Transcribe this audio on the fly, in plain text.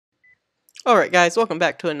Alright guys, welcome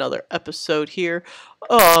back to another episode here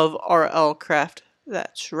of RL Craft.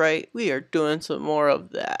 That's right, we are doing some more of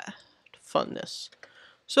that funness.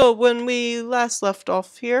 So when we last left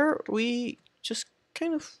off here, we just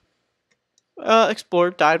kind of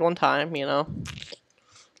explored, died one time,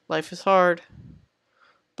 Life is hard.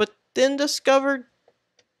 But then discovered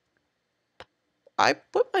I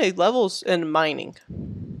put my levels in mining.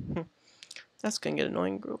 That's gonna get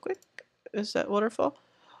annoying real quick. Is that waterfall?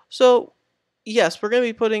 So, yes, we're gonna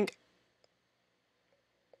be putting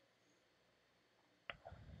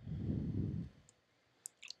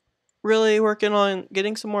really working on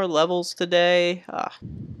getting some more levels today.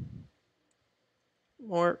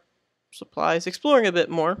 More supplies, exploring a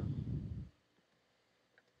bit more,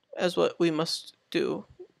 as what we must do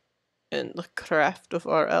in the craft of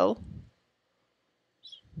RL.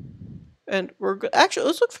 And actually,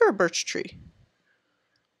 let's look for a birch tree,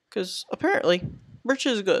 because apparently birch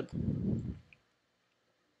is good.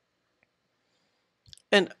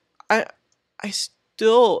 And I I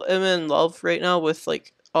still am in love right now with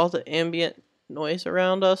like all the ambient noise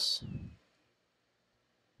around us.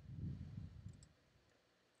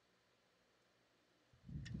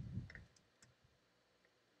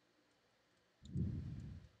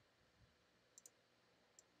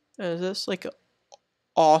 And this like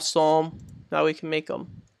awesome? Now we can make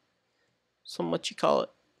them some what you call it.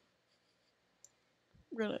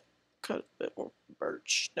 We're gonna cut a bit more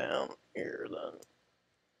birch down here then.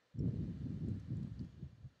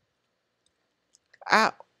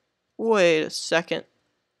 Ah, wait a second.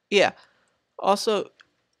 Yeah. Also,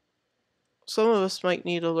 some of us might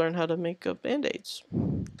need to learn how to make up band-aids.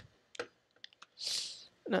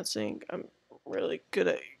 Not saying I'm really good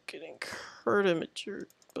at getting hurt imagery,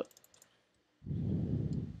 but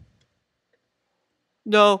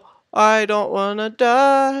no, I don't wanna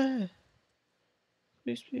die.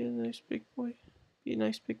 Please be a nice big boy. Be a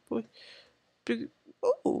nice big boy. Big.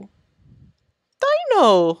 Oh,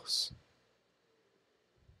 dinos.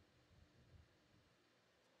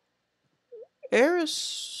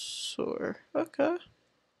 Aerosaur. Okay.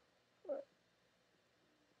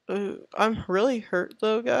 I'm really hurt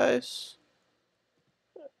though, guys.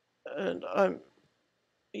 And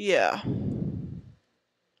yeah.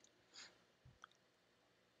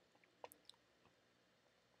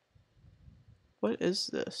 What is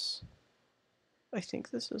this? I think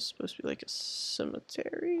this is supposed to be like a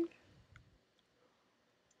cemetery.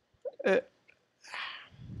 Uh,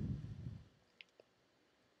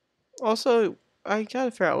 Also, I gotta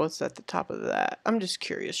figure out what's at the top of that. I'm just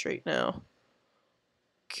curious right now.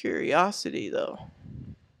 Curiosity, though.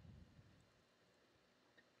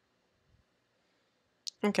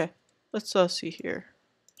 Okay, let's see here.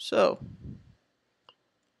 So,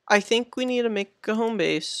 I think we need to make a home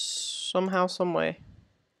base somehow, some way.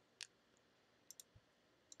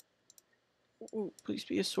 Ooh, please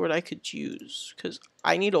be a sword I could use, because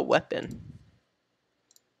I need a weapon.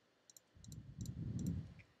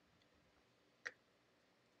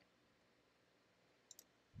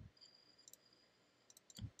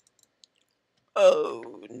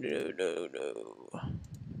 Oh, no, no, no.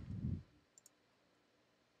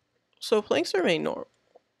 So, planks are made normal.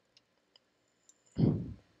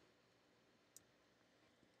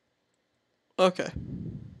 Okay.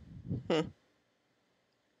 Hmm.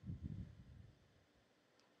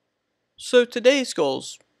 So, today's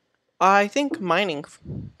goals. I think mining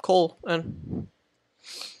coal and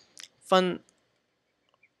fun.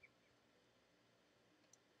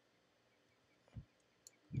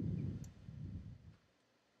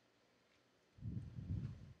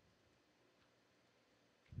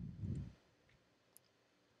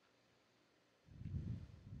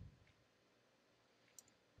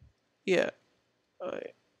 Yeah. I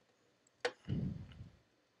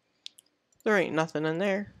There ain't nothing in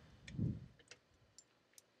there.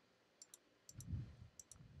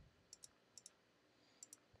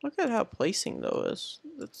 Look at how placing though is.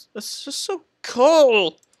 It's just so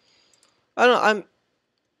cool. I don't know,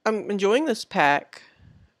 I'm enjoying this pack.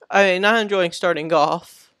 I mean, not enjoying starting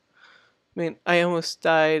off. I mean, I almost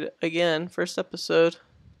died again first episode.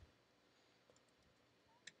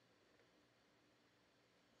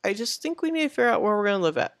 I just think we need to figure out where we're gonna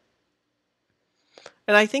live at.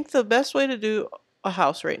 And I think the best way to do a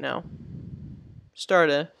house right now, start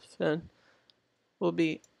if, and will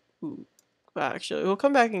be. Ooh, actually, we'll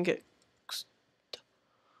come back and get.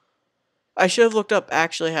 I should have looked up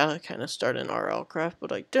actually how to kind of start an RL craft,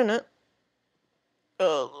 but I didn't.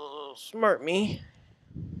 Oh, smart me.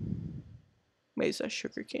 Wait, is that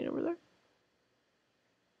sugarcane over there?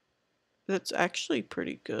 That's actually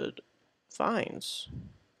pretty good finds.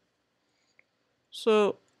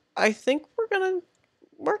 So, I think gonna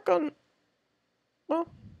work on, well,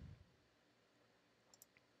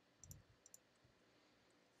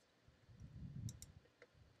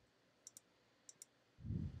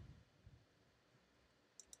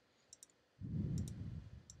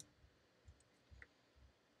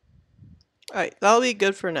 alright, that'll be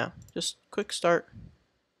good for now. Just quick start.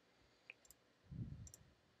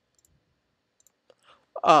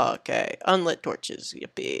 Okay, unlit torches.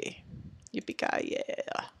 Yippee. Yippee-ki,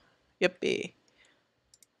 yeah. Yippee.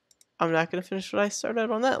 I'm not gonna finish what I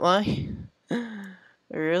started on that line.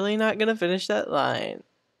 Really not gonna finish that line.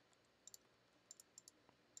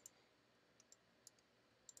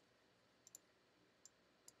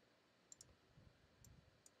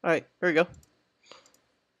 Alright, here we go.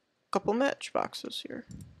 Couple matchboxes here.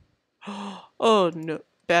 Oh no,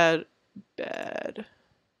 bad, bad.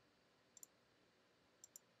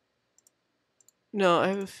 No, I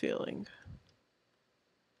have a feeling.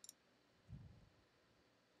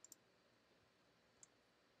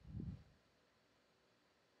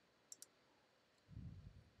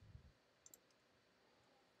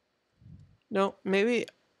 No, maybe,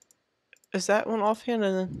 is that one offhand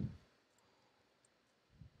and then...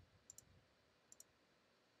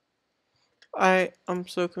 I'm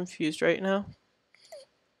so confused right now.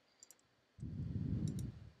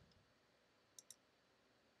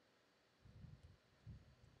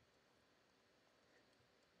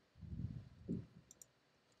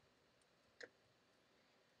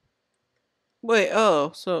 Wait,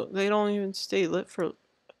 oh, so they don't even stay lit for...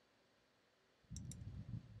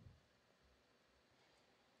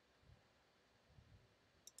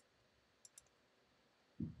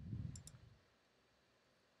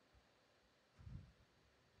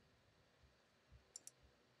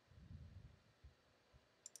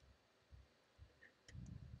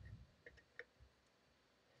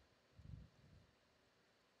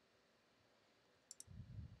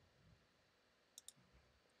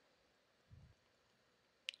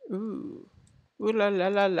 Ooh. Ooh la la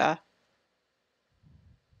la la.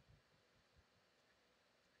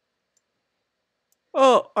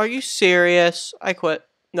 Oh, are you serious? I quit.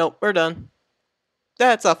 Nope, we're done.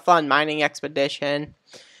 That's a fun mining expedition.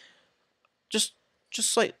 Just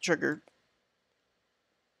slight trigger.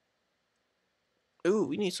 Ooh,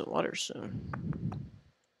 we need some water soon.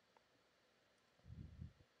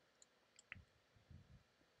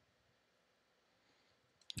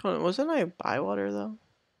 Hold on, wasn't I buy water though?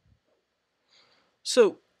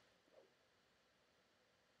 So,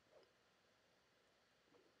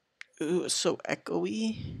 ooh, it's so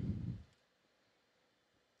echoey.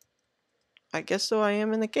 I guess so. I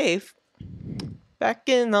am in the cave, back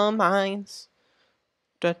in the mines.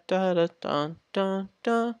 Da da da da da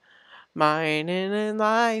da. Mining in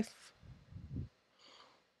life.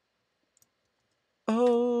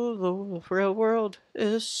 Oh, the real world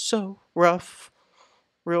is so rough.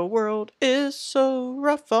 Real world is so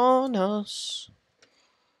rough on us.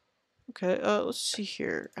 Okay, let's see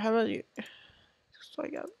here. How many? So I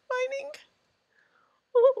got mining.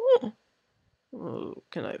 Oh,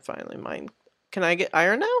 can I finally mine? Can I get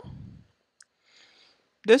iron now?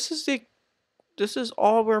 This is the. This is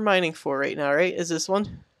all we're mining for right now, right? Is this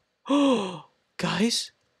one? Oh,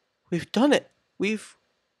 guys, we've done it. We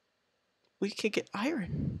could get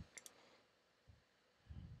iron.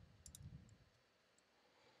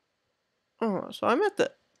 Oh, so I'm at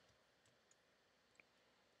the...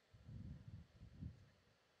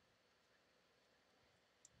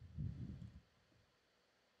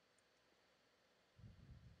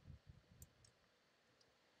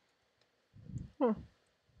 Oh,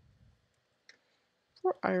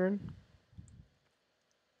 for iron.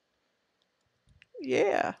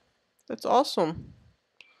 Yeah, that's awesome.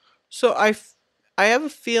 So I have a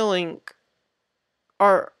feeling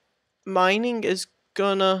our mining is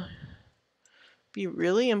gonna be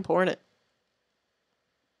really important.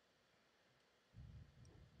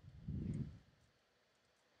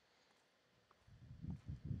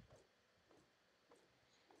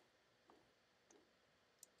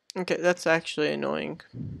 Okay, that's actually annoying.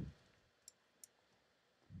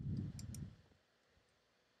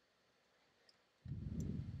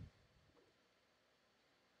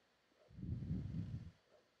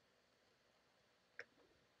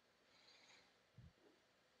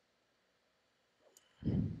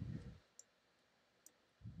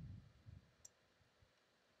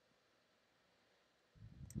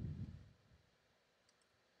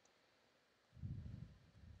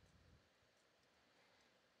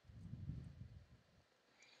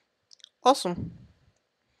 Awesome.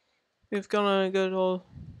 We've gonna go to...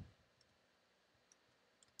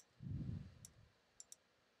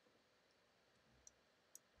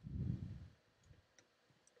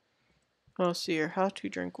 Let's see here. How to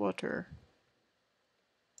drink water.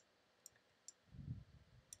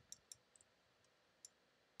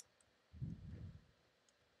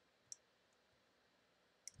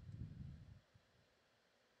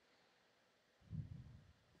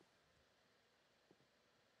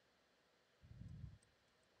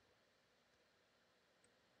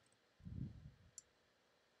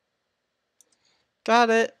 Got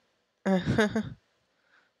it.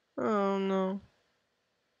 Oh no.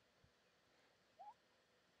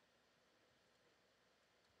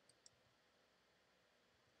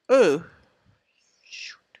 Oh,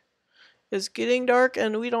 shoot. It's getting dark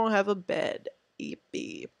and we don't have a bed. Yep,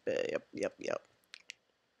 yep, yep, yep, yep.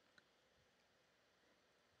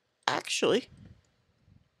 Actually,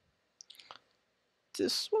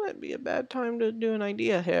 this might be a bad time to do an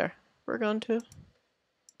idea here. We're going to.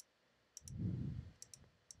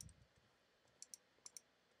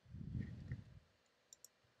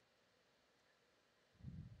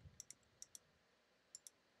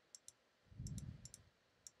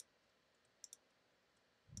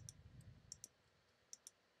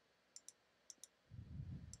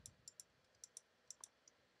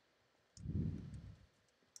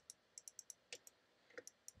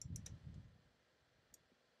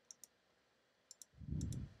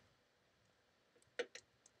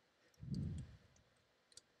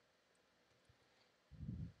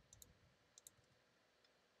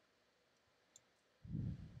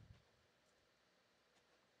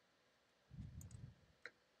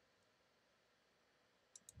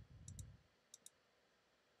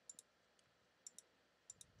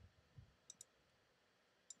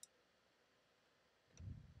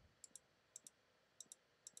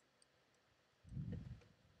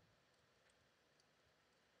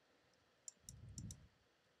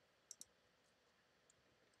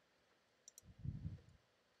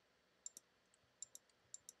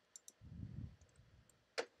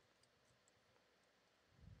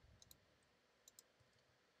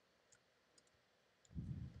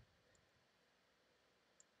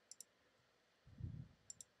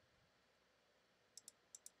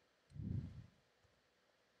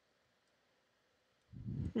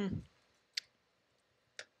 Hmm.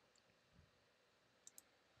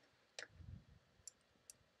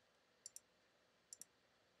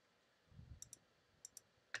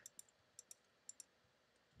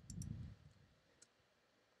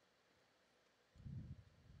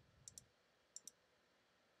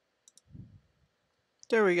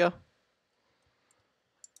 There we go.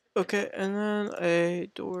 Okay, and then a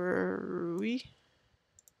door.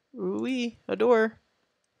 A door.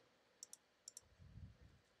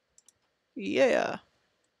 Yeah.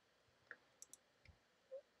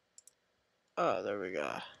 Oh, there we go.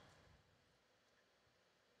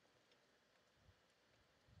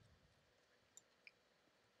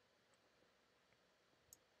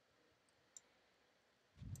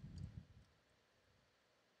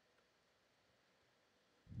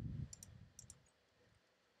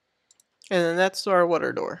 And then that's our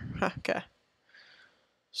water door. Okay.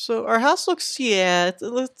 So our house looks, yeah, it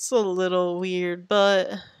looks a little weird, but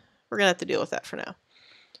we're gonna have to deal with that for now.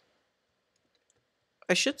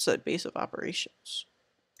 I should set base of operations,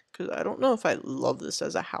 because I don't know if I love this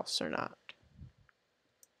as a house or not.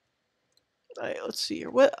 Alright, let's see here.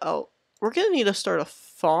 What else? We're gonna need to start a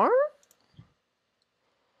farm?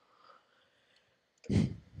 Hmm.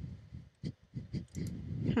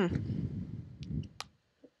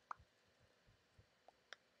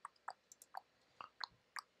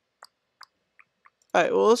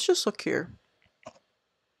 Alright, well, let's just look here.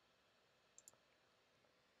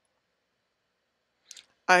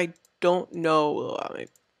 I don't know.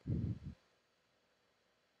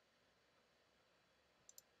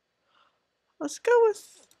 Let's go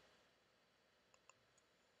with.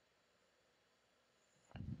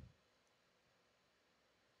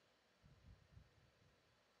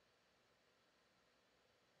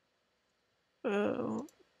 Uh,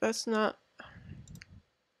 that's not.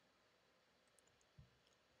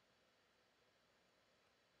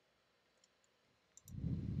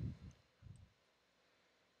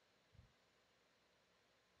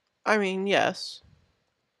 I mean, yes.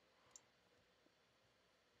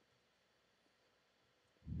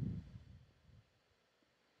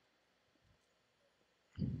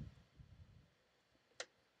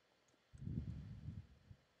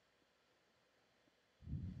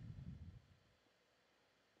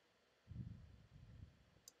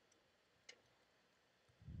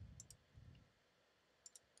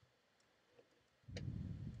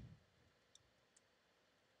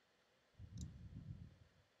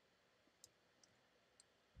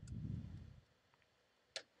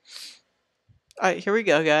 Alright, here we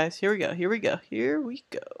go, guys. Here we go. Here we go. Here we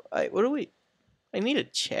go. Alright, what do we... I need a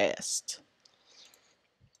chest.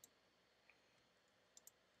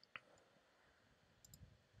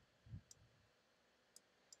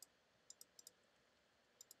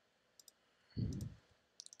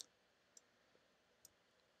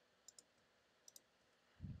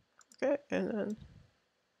 Okay, and then...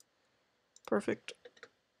 Perfect.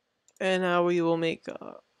 And now we will make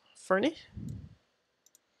a furnace.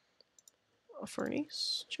 A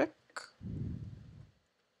furnace. Check.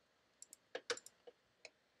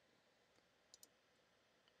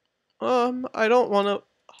 I don't want to...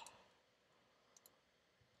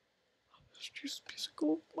 Just piece of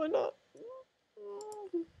gold. Why not?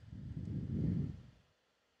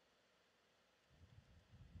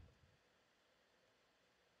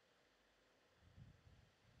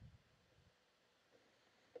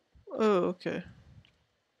 Oh, okay.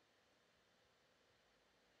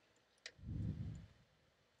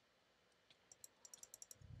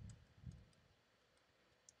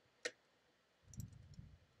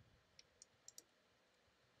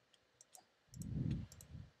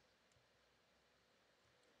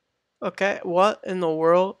 Okay, what in the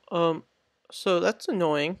world? So that's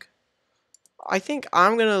annoying. I think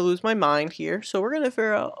I'm gonna lose my mind here. So we're gonna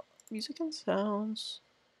figure out music and sounds.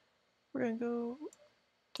 We're gonna go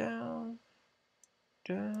down,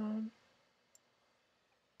 down,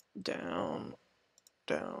 down,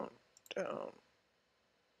 down, down.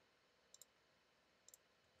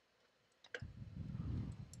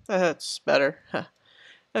 That's better. Huh.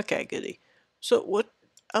 Okay, goody. So what?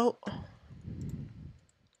 Oh,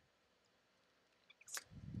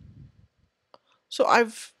 so I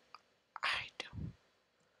don't.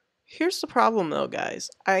 Here's the problem, though, guys.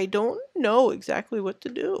 I don't know exactly what to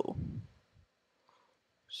do.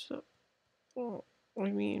 So, well, I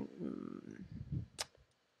mean,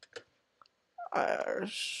 uh,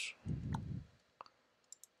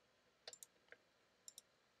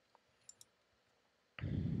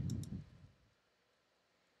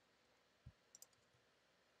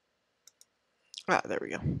 there we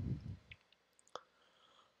go.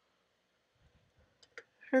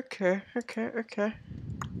 Okay, okay, okay.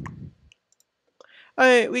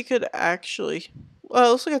 Alright, we could actually...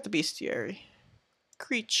 Well, let's look at the bestiary.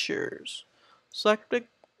 Creatures. Select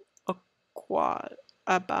a quad.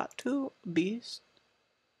 Abatu beast.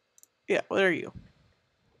 Yeah, what are you?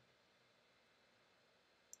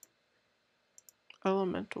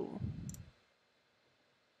 Elemental.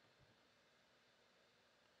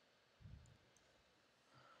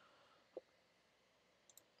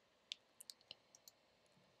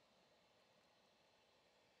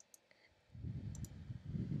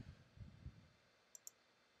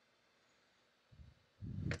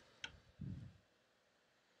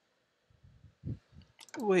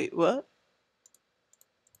 Wait, what?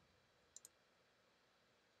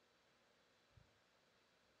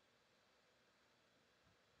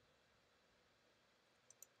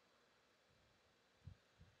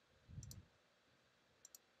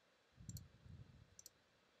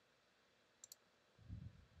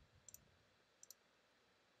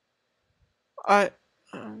 I...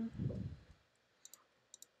 Um,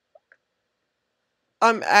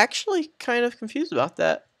 I'm actually kind of confused about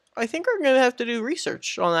that. I think we're gonna have to do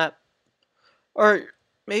research on that. Or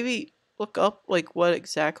maybe look up, like, what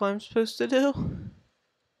exactly I'm supposed to do.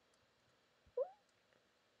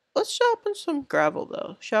 Let's shop in some gravel,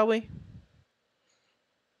 though, shall we?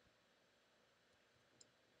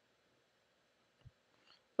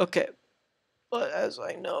 Okay, but as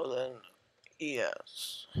I know, then,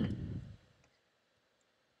 yes.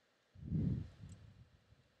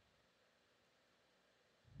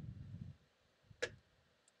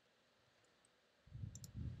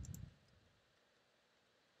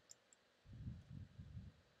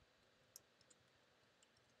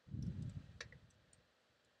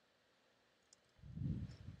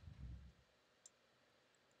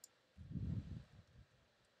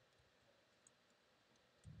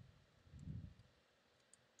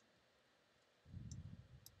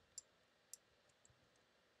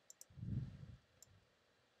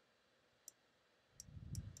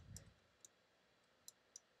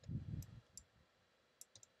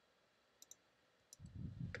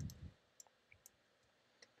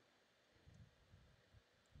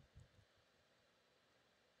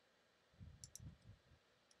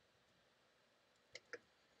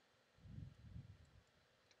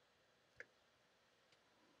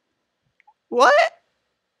 What?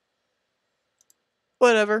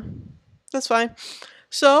 Whatever. That's fine.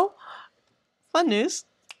 So, fun news.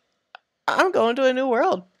 I'm going to a new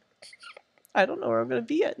world. I don't know where I'm going to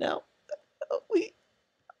be at now. We,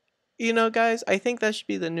 You know, guys, I think that should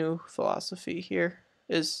be the new philosophy here,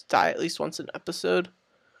 is die at least once an episode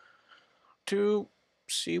to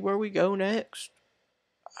see where we go next.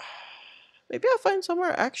 Maybe I'll find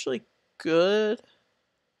somewhere actually good.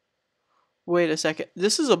 Wait a second.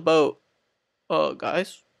 This is a boat.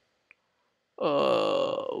 Guys.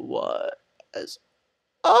 What?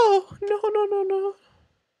 Oh, no, no, no, no.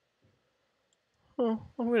 Oh,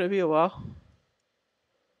 I'm gonna be a while.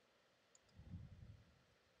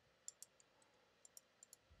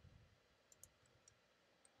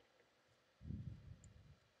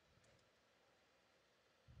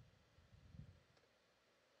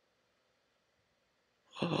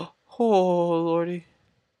 Oh, lordy.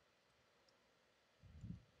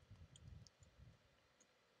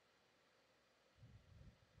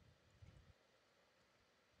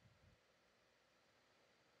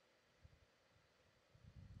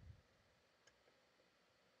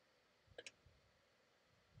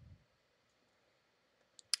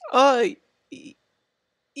 Uh,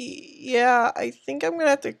 yeah, I think I'm gonna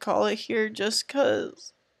have to call it here just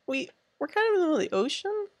cause we're kind of in the middle of the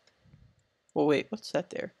ocean. Well, wait, what's that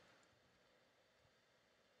there?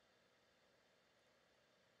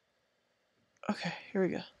 Okay, here we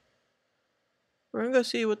go. We're gonna go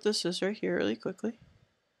see what this is right here really quickly.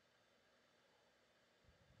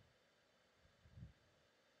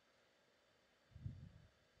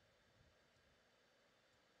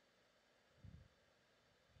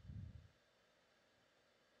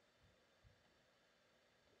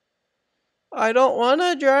 I don't want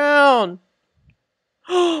to drown.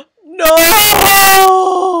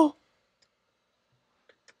 No!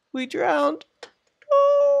 We drowned.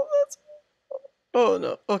 Oh, that's. Oh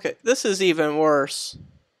no. Okay, this is even worse.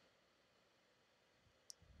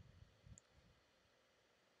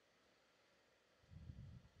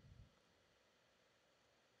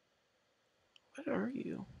 What are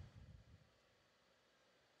you?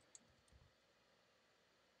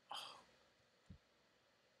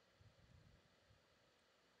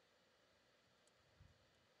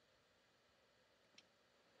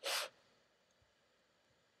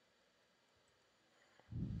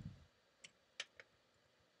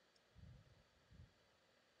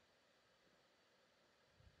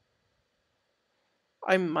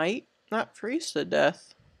 I might not freeze to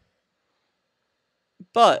death,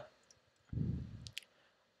 but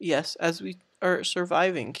yes, as we are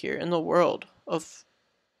surviving here in the world of,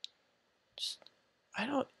 I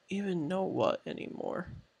don't even know what anymore.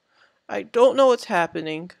 I don't know what's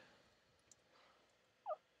happening.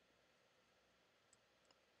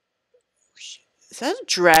 Is that a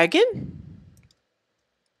dragon?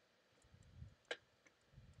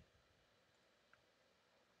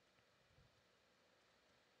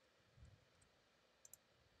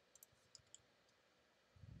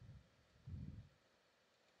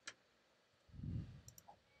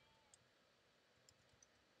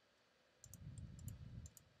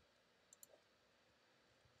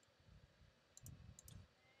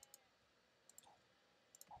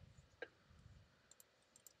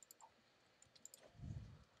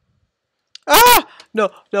 Ah! No,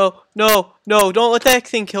 no, no, no, don't let that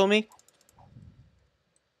thing kill me.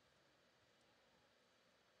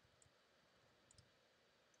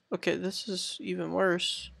 Okay, this is even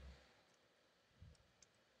worse.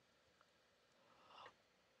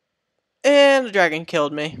 And the dragon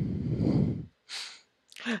killed me.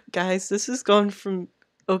 Guys, this is going from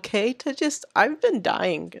okay to just, I've been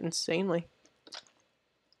dying insanely.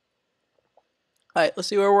 Alright, let's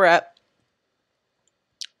see where we're at.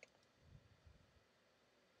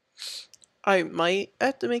 I might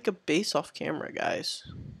have to make a base off camera,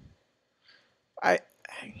 guys. I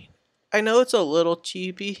I know it's a little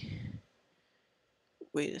cheapy.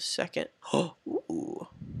 Wait a second. Oh, ooh.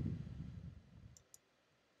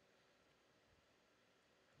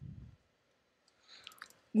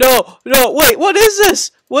 No, no, wait, what is this?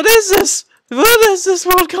 What is this? What does this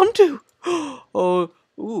world come to? Oh,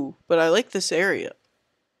 ooh, but I like this area.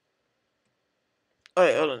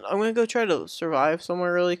 Alright, hold on. I'm gonna go try to survive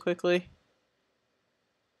somewhere really quickly.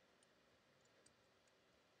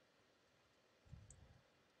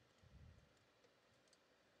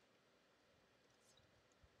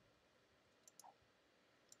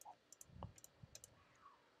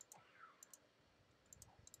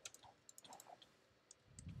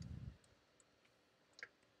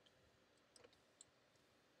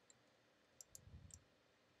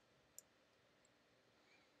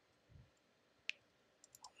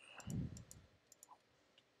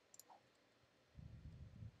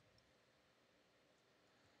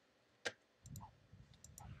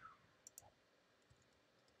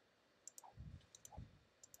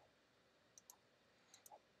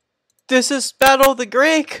 This is Battle of the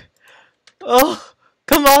Greek. Oh,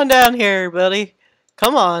 come on down here, buddy.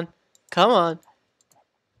 Come on. Come on.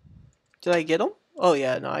 Did I get him? Oh,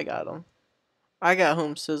 yeah, no, I got him. I got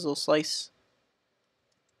home sizzle slice.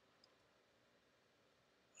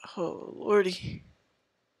 Oh, lordy.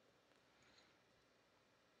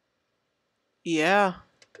 Yeah.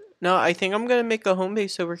 No, I think I'm gonna make a home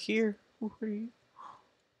base over here. Where are you?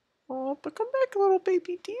 Oh, but come back, little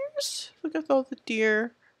baby deers. Look at all the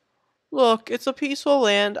deer. Look, it's a peaceful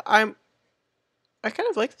land. I kind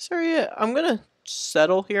of like this area. I'm gonna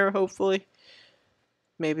settle here, hopefully.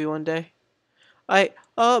 Maybe one day. I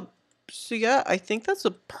so yeah, I think that's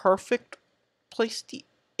a perfect place to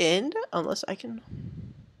end, unless I can.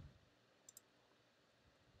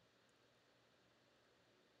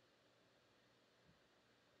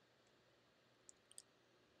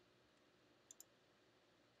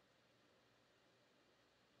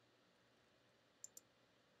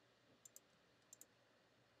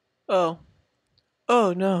 Oh,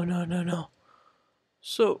 oh no, no, no, no.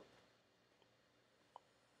 So,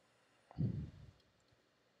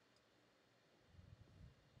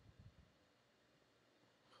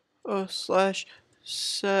 slash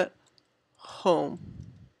set home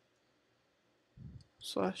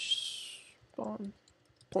slash spawn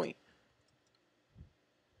point.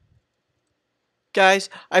 Guys,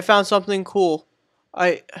 I found something cool.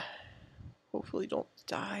 I hopefully don't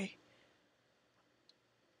die.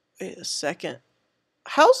 Wait a second.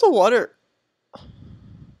 How's the water?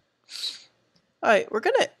 Alright, we're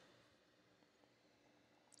gonna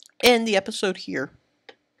end the episode here.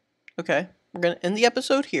 Okay, we're gonna end the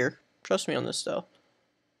episode here. Trust me on this, though.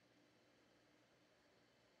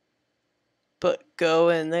 But go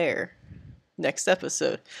in there. Next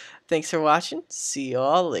episode. Thanks for watching. See you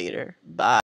all later. Bye.